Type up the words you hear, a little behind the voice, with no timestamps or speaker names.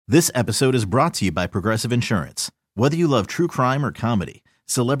This episode is brought to you by Progressive Insurance. Whether you love true crime or comedy,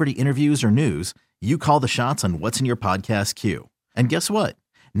 celebrity interviews or news, you call the shots on what's in your podcast queue. And guess what?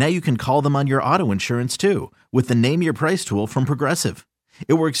 Now you can call them on your auto insurance too with the Name Your Price tool from Progressive.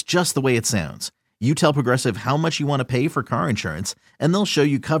 It works just the way it sounds. You tell Progressive how much you want to pay for car insurance, and they'll show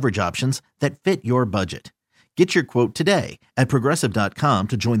you coverage options that fit your budget. Get your quote today at Progressive.com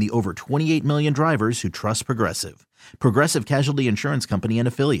to join the over 28 million drivers who trust Progressive. Progressive Casualty Insurance Company and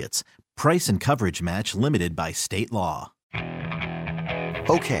Affiliates. Price and coverage match limited by state law.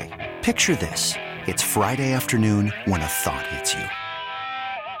 Okay, picture this. It's Friday afternoon when a thought hits you.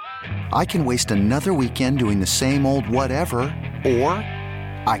 I can waste another weekend doing the same old whatever, or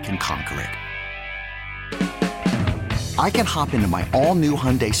I can conquer it. I can hop into my all-new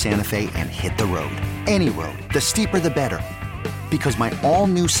Hyundai Santa Fe and hit the road. Any road. The steeper, the better. Because my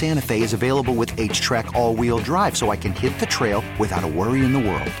all-new Santa Fe is available with H-Track all-wheel drive, so I can hit the trail without a worry in the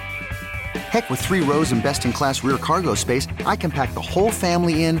world. Heck, with 3 rows and best-in-class rear cargo space, I can pack the whole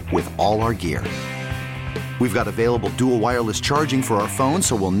family in with all our gear. We've got available dual wireless charging for our phones,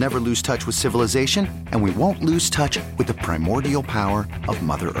 so we'll never lose touch with civilization, and we won't lose touch with the primordial power of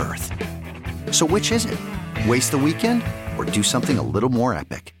Mother Earth. So which is it? Waste the weekend or do something a little more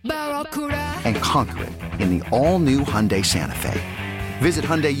epic? And conquer it in the all-new Hyundai Santa Fe. Visit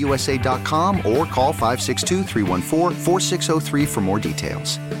HyundaiUSA.com or call 562-314-4603 for more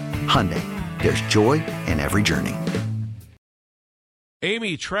details. Hyundai, there's joy in every journey.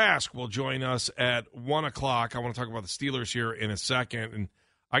 Amy Trask will join us at 1 o'clock. I want to talk about the Steelers here in a second. And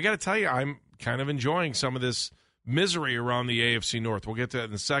I got to tell you, I'm kind of enjoying some of this misery around the AFC North. We'll get to that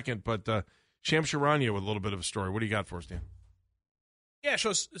in a second, but Sham Charania with a little bit of a story. What do you got for us, Dan? Yeah,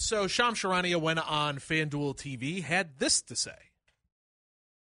 so Sham Charania went on FanDuel TV, had this to say.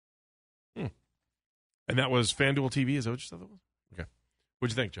 And that was FanDuel TV? Is that what you said that was? Okay.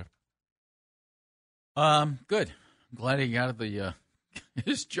 What'd you think, Jeff? Good. I'm glad he got the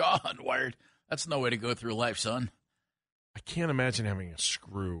his jaw unwired. That's no way to go through life, son. I can't imagine having a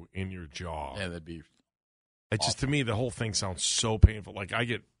screw in your jaw. Yeah, that'd be It's just, to me, the whole thing sounds so painful. Like, I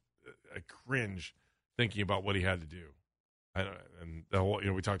get a cringe thinking about what he had to do. And the whole,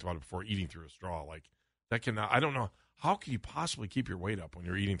 we talked about it before, eating through a straw. Like, that can, I don't know. How can you possibly keep your weight up when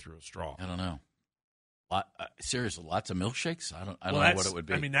you're eating through a straw? I don't know. Seriously, lots of milkshakes? I don't know what it would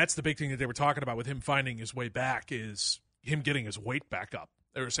be. I mean, that's the big thing that they were talking about with him finding his way back is him getting his weight back up.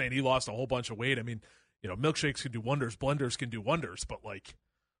 They were saying he lost a whole bunch of weight. I mean, milkshakes can do wonders. Blenders can do wonders. But, like,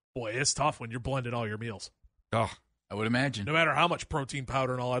 boy, it's tough when you're blending all your meals. Oh, I would imagine. No matter how much protein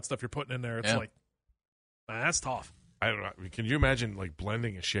powder and all that stuff you're putting in there, it's like, man, that's tough. I don't know. Can you imagine, like,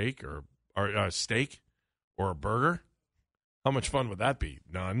 blending a shake or a steak or a burger? How much fun would that be?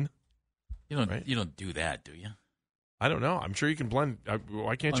 None. You don't do that, do you? I don't know. I'm sure you can blend.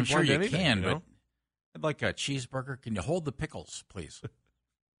 Why can't you blend anything? I'm sure you can, but I'd like a cheeseburger. Can you hold the pickles, please?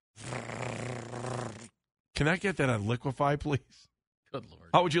 Can I get that on Liquify, please? Good Lord.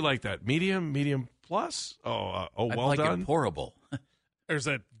 How would you like that? Medium plus? I'd well like done? it pourable. There's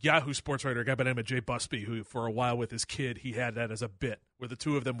a Yahoo sports writer, a guy by the name of Jay Busby, who for a while with his kid, he had that as a bit where the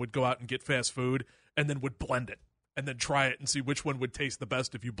two of them would go out and get fast food and then would blend it and then try it and see which one would taste the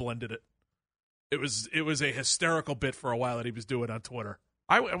best if you blended it. It was a hysterical bit for a while that he was doing on Twitter.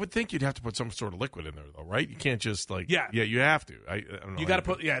 I would think you'd have to put some sort of liquid in there, though, right? You can't just, like... Yeah, you have to. I don't know. You got to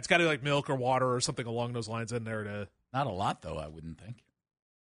put... Yeah, it's got to be like milk or water or something along those lines in there to... Not a lot, though, I wouldn't think.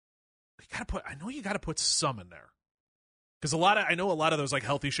 You got to put... I know you got to put some in there. Because I know a lot of those, like,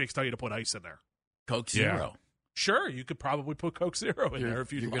 healthy shakes tell you to put ice in there. Coke Zero. Yeah. Sure, you could probably put Coke Zero in there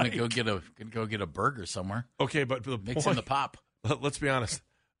if you'd like. You're going to go get a burger somewhere. Okay, but mix in the pop. Let's be honest.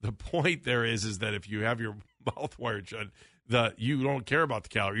 The point there is that if you have your mouth wired shut, you don't care about the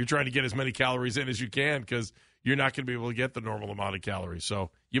calorie. You're trying to get as many calories in as you can because you're not going to be able to get the normal amount of calories. So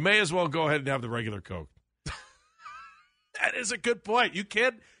you may as well go ahead and have the regular Coke. That is a good point. You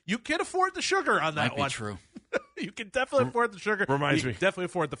can afford the sugar on that one. Might be true. You can definitely afford the sugar. Reminds me. Definitely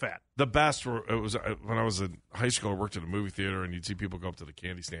afford the fat. The best was when I was in high school. I worked at a movie theater, and you'd see people go up to the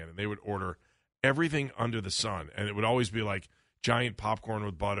candy stand, and they would order everything under the sun, and it would always be like giant popcorn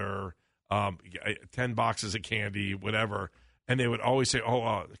with butter, 10 boxes of candy, whatever. And they would always say,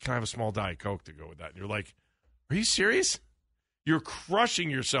 can I have a small Diet Coke to go with that? And you're like, are you serious? You're crushing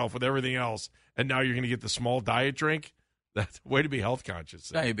yourself with everything else, and now you're going to get the small diet drink? That's way to be health conscious.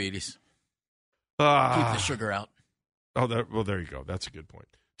 Diabetes. Keep the sugar out. There you go. That's a good point.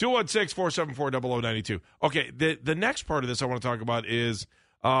 216-474-0092. Okay, the next part of this I want to talk about is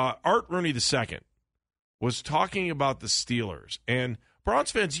Art Rooney II was talking about the Steelers. And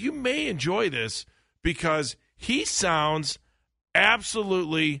Browns fans, you may enjoy this because he sounds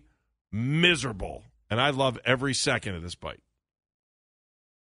Absolutely miserable. And I love every second of this bite.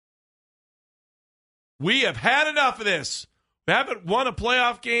 We have had enough of this. We haven't won a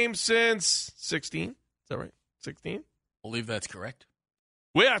playoff game since 16. Is that right? 16? I believe that's correct.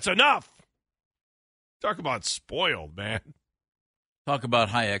 Well, that's enough. Talk about spoiled, man. Talk about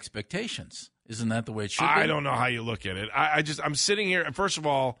high expectations. Isn't that the way it should be? I don't know how you look at it. I'm sitting here. First of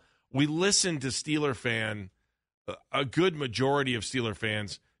all, we listened to Steeler fan, a good majority of Steeler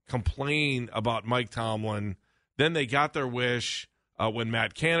fans complain about Mike Tomlin. Then they got their wish when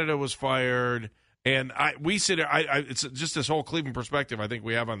Matt Canada was fired. And we sit here. It's just this whole Cleveland perspective I think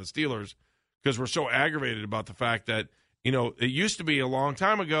we have on the Steelers because we're so aggravated about the fact that, it used to be a long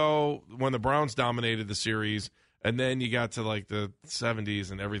time ago when the Browns dominated the series, and then you got to like the 70s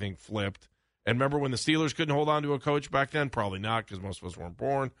and everything flipped. And remember when the Steelers couldn't hold on to a coach back then? Probably not because most of us weren't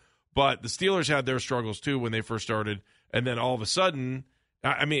born. But the Steelers had their struggles too when they first started. And then all of a sudden,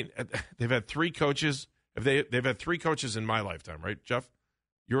 they've had three coaches. They've had three coaches in my lifetime, right, Jeff?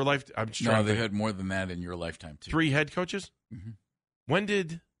 Your life? I'm just no, they've had more than that in your lifetime too. 3 head coaches? Mm-hmm. When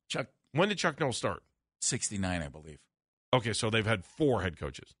did Chuck Noll start? 69, I believe. Okay, so they've had 4 head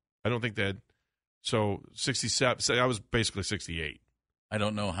coaches. I don't think they had. So 67. So I was basically 68. I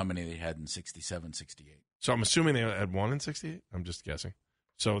don't know how many they had in 67, 68. So I'm assuming they had 1 in 68. I'm just guessing.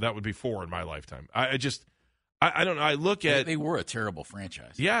 So that would be 4 in my lifetime. I don't know. I look at. They were a terrible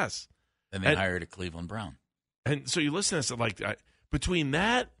franchise. Yes. Then they hired a Cleveland Brown. And so you listen to this, between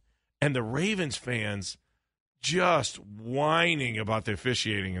that and the Ravens fans just whining about the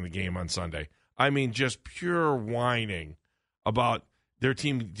officiating in the game on Sunday. I mean, just pure whining about their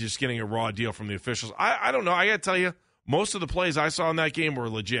team just getting a raw deal from the officials. I don't know. I got to tell you, most of the plays I saw in that game were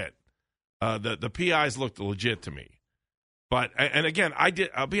legit. The PIs looked legit to me. But, and again,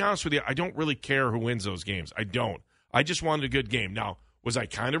 I'll be honest with you, I don't really care who wins those games. I don't. I just wanted a good game. Now, was I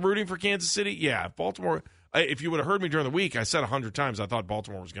kind of rooting for Kansas City? Yeah. Baltimore, if you would have heard me during the week, I said 100 times I thought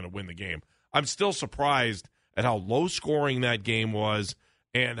Baltimore was going to win the game. I'm still surprised at how low scoring that game was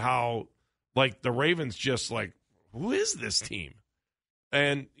and how, the Ravens just who is this team?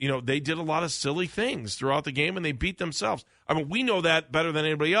 And, they did a lot of silly things throughout the game, and they beat themselves. I mean, we know that better than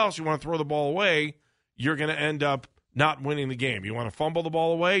anybody else. You want to throw the ball away, you're going to end up not winning the game. You want to fumble the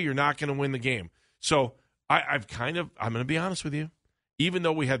ball away, you're not going to win the game. So I'm going to be honest with you. Even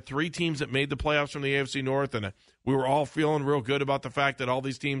though we had 3 teams that made the playoffs from the AFC North, and we were all feeling real good about the fact that all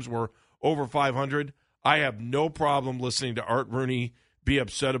these teams were over 500, I have no problem listening to Art Rooney be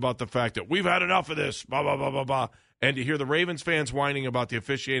upset about the fact that we've had enough of this, blah, blah, blah, blah, blah. And to hear the Ravens fans whining about the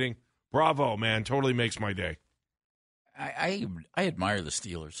officiating, bravo, man, totally makes my day. I admire the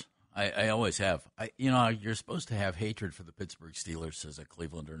Steelers. I always have. You're supposed to have hatred for the Pittsburgh Steelers as a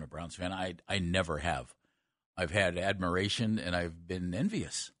Clevelander and a Browns fan. I never have. I've had admiration, and I've been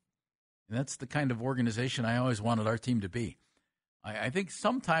envious. And that's the kind of organization I always wanted our team to be. I think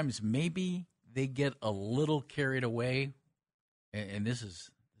sometimes maybe they get a little carried away, and this is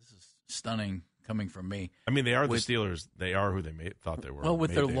stunning coming from me. I mean, they are the Steelers. They are who they thought they were. Well,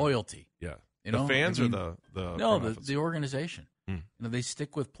 with their loyalty. Yeah. The fans or the no, the organization. They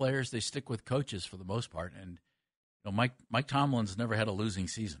stick with players. They stick with coaches for the most part. And Mike Tomlin's never had a losing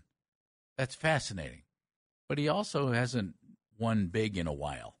season. That's fascinating. But he also hasn't won big in a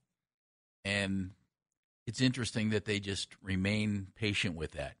while. And it's interesting that they just remain patient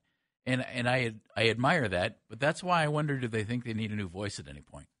with that. And I admire that. But that's why I wonder, do they think they need a new voice at any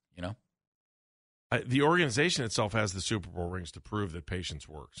point? The organization itself has the Super Bowl rings to prove that patience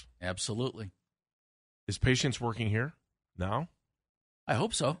works. Absolutely. Is patience working here now? I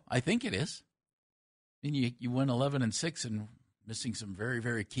hope so. I think it is. I mean, you went 11-6 and missing some very,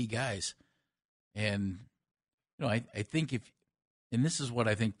 very key guys. And, I think and this is what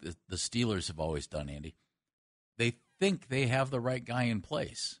I think the Steelers have always done, Andy. They think they have the right guy in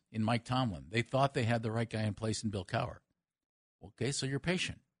place in Mike Tomlin. They thought they had the right guy in place in Bill Cowher. Okay, so you're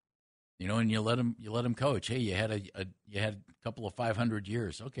patient. And you let him coach. Hey, you had a couple of 500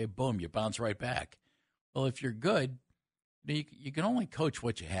 years. Okay, boom, you bounce right back. Well, if you're good, you can only coach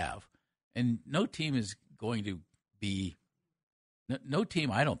what you have, and no team is going to be. No team,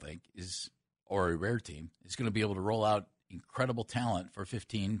 I don't think, or a rare team is going to be able to roll out incredible talent for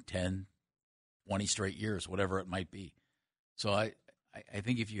 15, 10, 20 straight years, whatever it might be. So I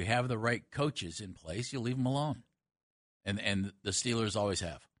think if you have the right coaches in place, you leave them alone, and the Steelers always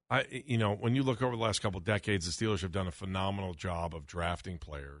have. When you look over the last couple of decades, the Steelers have done a phenomenal job of drafting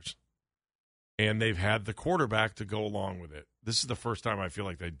players, and they've had the quarterback to go along with it. This is the first time I feel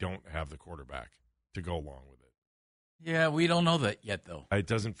like they don't have the quarterback to go along with it. Yeah, we don't know that yet, though. It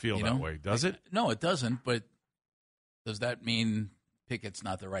doesn't feel that way, does it? No, it doesn't, but Does that mean Pickett's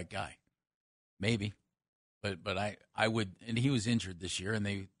not the right guy? Maybe. But I would, and he was injured this year, and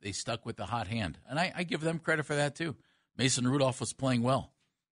they stuck with the hot hand. And I give them credit for that, too. Mason Rudolph was playing well,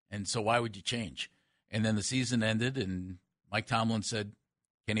 and so why would you change? And then the season ended, and Mike Tomlin said,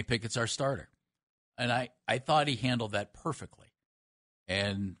 Kenny Pickett's our starter. And I thought he handled that perfectly.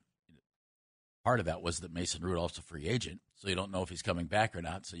 And part of that was that Mason Rudolph's a free agent, so you don't know if he's coming back or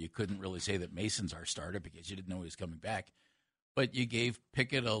not, so you couldn't really say that Mason's our starter because you didn't know he was coming back. But you gave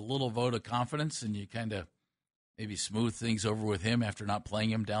Pickett a little vote of confidence, and you kind of maybe smoothed things over with him after not playing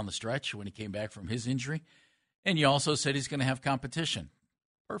him down the stretch when he came back from his injury. And you also said he's going to have competition.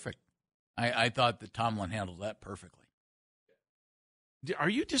 Perfect. I thought that Tomlin handled that perfectly. Are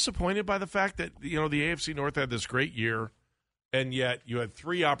you disappointed by the fact that, the AFC North had this great year, and yet you had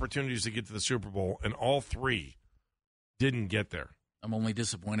 3 opportunities to get to the Super Bowl, and all 3 didn't get there? I'm only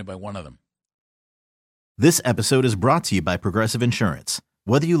disappointed by one of them. This episode is brought to you by Progressive Insurance.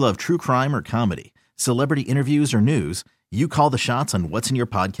 Whether you love true crime or comedy, celebrity interviews or news, you call the shots on what's in your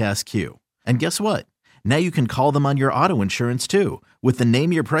podcast queue. And guess what? Now you can call them on your auto insurance too with the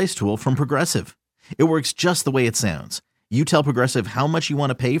Name Your Price tool from Progressive. It works just the way it sounds. You tell Progressive how much you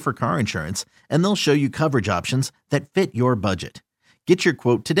want to pay for car insurance, and they'll show you coverage options that fit your budget. Get your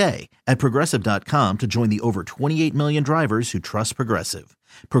quote today at Progressive.com to join the over 28 million drivers who trust Progressive.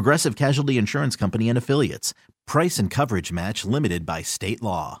 Progressive Casualty Insurance Company and Affiliates. Price and coverage match limited by state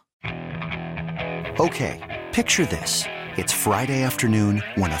law. Okay, picture this. It's Friday afternoon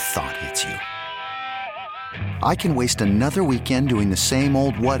when a thought hits you. I can waste another weekend doing the same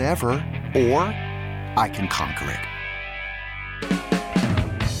old whatever, or I can conquer it.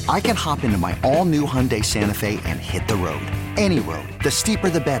 I can hop into my all-new Hyundai Santa Fe and hit the road. Any road. The steeper,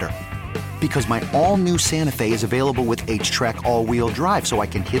 the better. Because my all-new Santa Fe is available with H-Track all-wheel drive, so I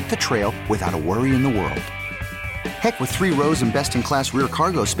can hit the trail without a worry in the world. Heck, with 3 rows and best-in-class rear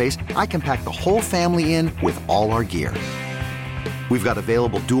cargo space, I can pack the whole family in with all our gear. We've got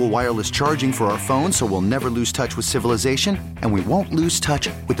available dual wireless charging for our phones, so we'll never lose touch with civilization, and we won't lose touch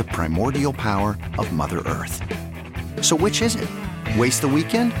with the primordial power of Mother Earth. So which is it? Waste the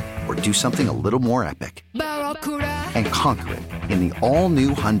weekend or do something a little more epic? And conquer it in the all-new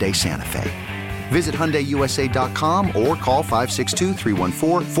Hyundai Santa Fe. Visit HyundaiUSA.com or call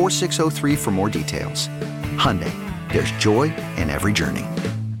 562-314-4603 for more details. Hyundai, there's joy in every journey.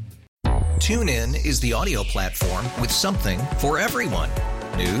 TuneIn is the audio platform with something for everyone.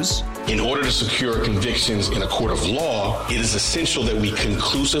 News. In order to secure convictions in a court of law, it is essential that we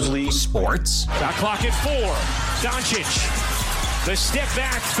conclusively. Sports. Got clock at 4. Doncic. The step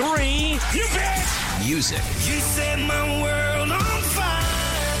back 3. You bet. Music. You set my world on fire.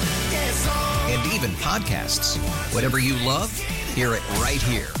 Yes, and even podcasts. Whatever you love, hear it right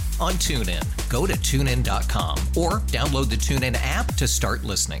here on TuneIn. Go to TuneIn.com or download the TuneIn app to start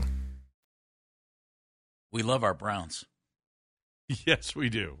listening. We love our Browns. Yes, we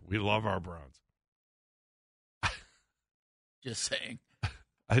do. We love our Browns. Just saying.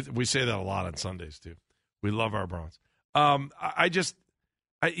 We say that a lot on Sundays, too. We love our Browns. There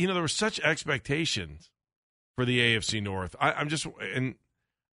were such expectations for the AFC North. I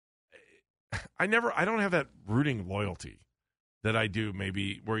don't have that rooting loyalty that I do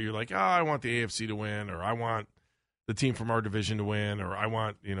maybe where you're like, I want the AFC to win, or I want the team from our division to win, or I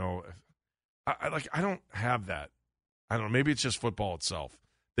want, I don't have that. I don't know. Maybe it's just football itself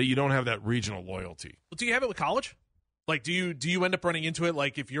that you don't have that regional loyalty. Well, do you have it with college? Like, do you end up running into it?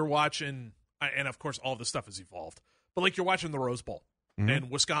 Like, if you're watching, and of course all this stuff has evolved, but like you're watching the Rose Bowl and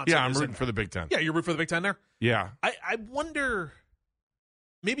Wisconsin. Yeah, I'm rooting for the Big Ten. Yeah, you're rooting for the Big Ten there? Yeah. I wonder,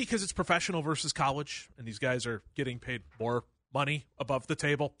 maybe because it's professional versus college, and these guys are getting paid more money above the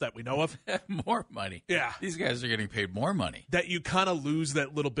table that we know of. More money. Yeah. These guys are getting paid more money. That you kind of lose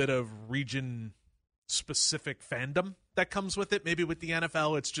that little bit of region-specific fandom that comes with it. Maybe with the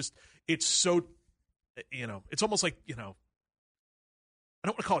NFL, it's so, it's almost like, I don't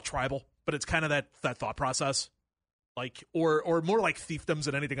want to call it tribal, but it's kind of that thought process. Like, or more like fiefdoms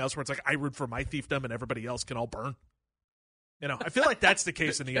than anything else, where it's like, I root for my fiefdom and everybody else can all burn. I feel like that's the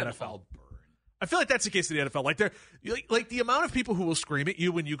case in the NFL. I feel like that's the case in the NFL. Like the amount of people who will scream at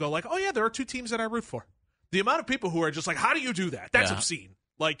you when you go like, oh yeah, there are 2 teams that I root for. The amount of people who are just like, how do you do that? That's obscene.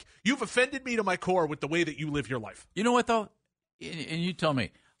 Like, you've offended me to my core with the way that you live your life. You know what though? And you tell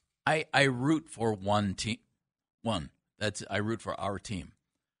me, I root for one team. I root for our team.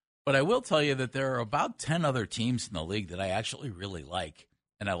 But I will tell you that there are about 10 other teams in the league that I actually really like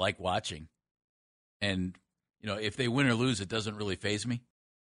and I like watching. And, if they win or lose, it doesn't really faze me.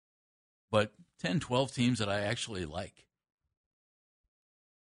 But 10, 12 teams that I actually like.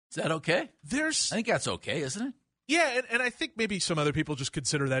 Is that okay? I think that's okay, isn't it? Yeah, and I think maybe some other people just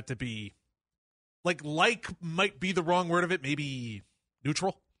consider that to be like might be the wrong word of it, maybe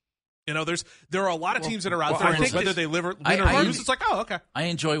neutral. You know, there are a lot of teams that are out there, whether they win or lose, it's like, oh, okay. I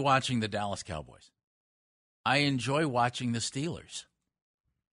enjoy watching the Dallas Cowboys. I enjoy watching the Steelers.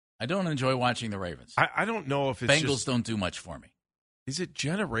 I don't enjoy watching the Ravens. I don't know if it's Bengals don't do much for me. Is it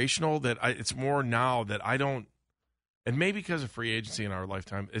generational that it's more now that I don't, and maybe because of free agency in our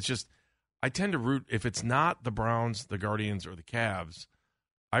lifetime, it's just I tend to root, if it's not the Browns, the Guardians, or the Cavs,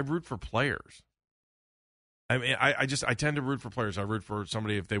 I root for players. I mean, I tend to root for players. I root for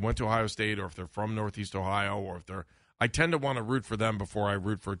somebody if they went to Ohio State or if they're from Northeast Ohio or if they're – I tend to want to root for them before I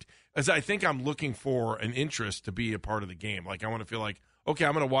root for – as I think I'm looking for an interest to be a part of the game. Like I want to feel like, okay,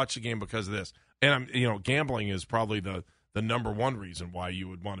 I'm going to watch the game because of this. And gambling is probably the number one reason why you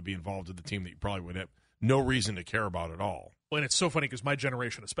would want to be involved with the team that you probably would have no reason to care about at all. Well, and it's so funny because my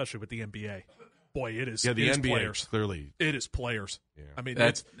generation, especially with the NBA – boy, it is. Yeah, the NBA players. Clearly, it is players. Yeah. I mean,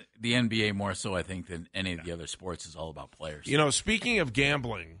 that's the NBA more so, I think, than any of the other sports is all about players. You know, speaking of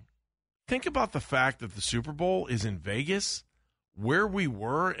gambling, think about the fact that the Super Bowl is in Vegas, where we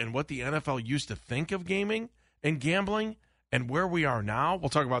were, and what the NFL used to think of gaming and gambling, and where we are now. We'll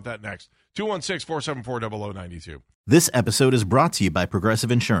talk about that next. 216-474-0092. This episode is brought to you by Progressive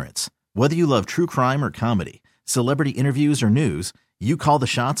Insurance. Whether you love true crime or comedy, celebrity interviews or news, you call the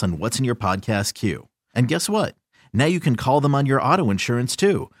shots on what's in your podcast queue. And guess what? Now you can call them on your auto insurance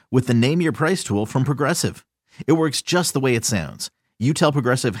too with the Name Your Price tool from Progressive. It works just the way it sounds. You tell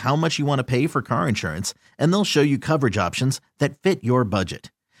Progressive how much you want to pay for car insurance, and they'll show you coverage options that fit your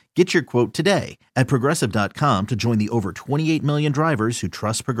budget. Get your quote today at Progressive.com to join the over 28 million drivers who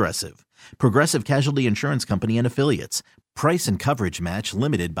trust Progressive. Progressive Casualty Insurance Company and Affiliates. Price and coverage match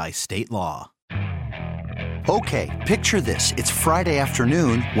limited by state law. Okay, picture this. It's Friday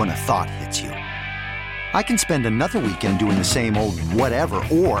afternoon when a thought hits you. I can spend another weekend doing the same old whatever,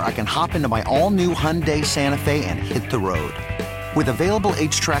 or I can hop into my all-new Hyundai Santa Fe and hit the road. With available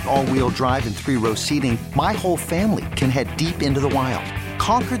H-Track all-wheel drive and 3-row seating, my whole family can head deep into the wild.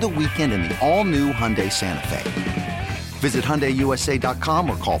 Conquer the weekend in the all-new Hyundai Santa Fe. Visit HyundaiUSA.com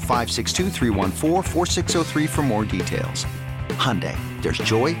or call 562-314-4603 for more details. Hyundai, there's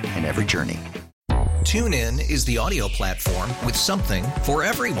joy in every journey. TuneIn is the audio platform with something for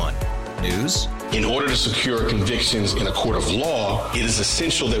everyone. News. In order to secure convictions in a court of law, it is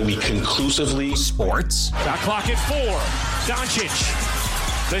essential that we conclusively. Sports. Shot clock at 4. Doncic.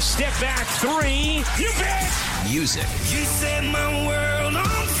 The step back 3. You bet. Music. You set my world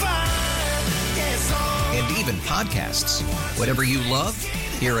on fire. Yes, and even podcasts. Whatever you love,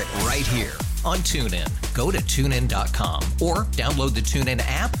 hear it right here on TuneIn. Go to TuneIn.com or download the TuneIn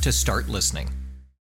app to start listening.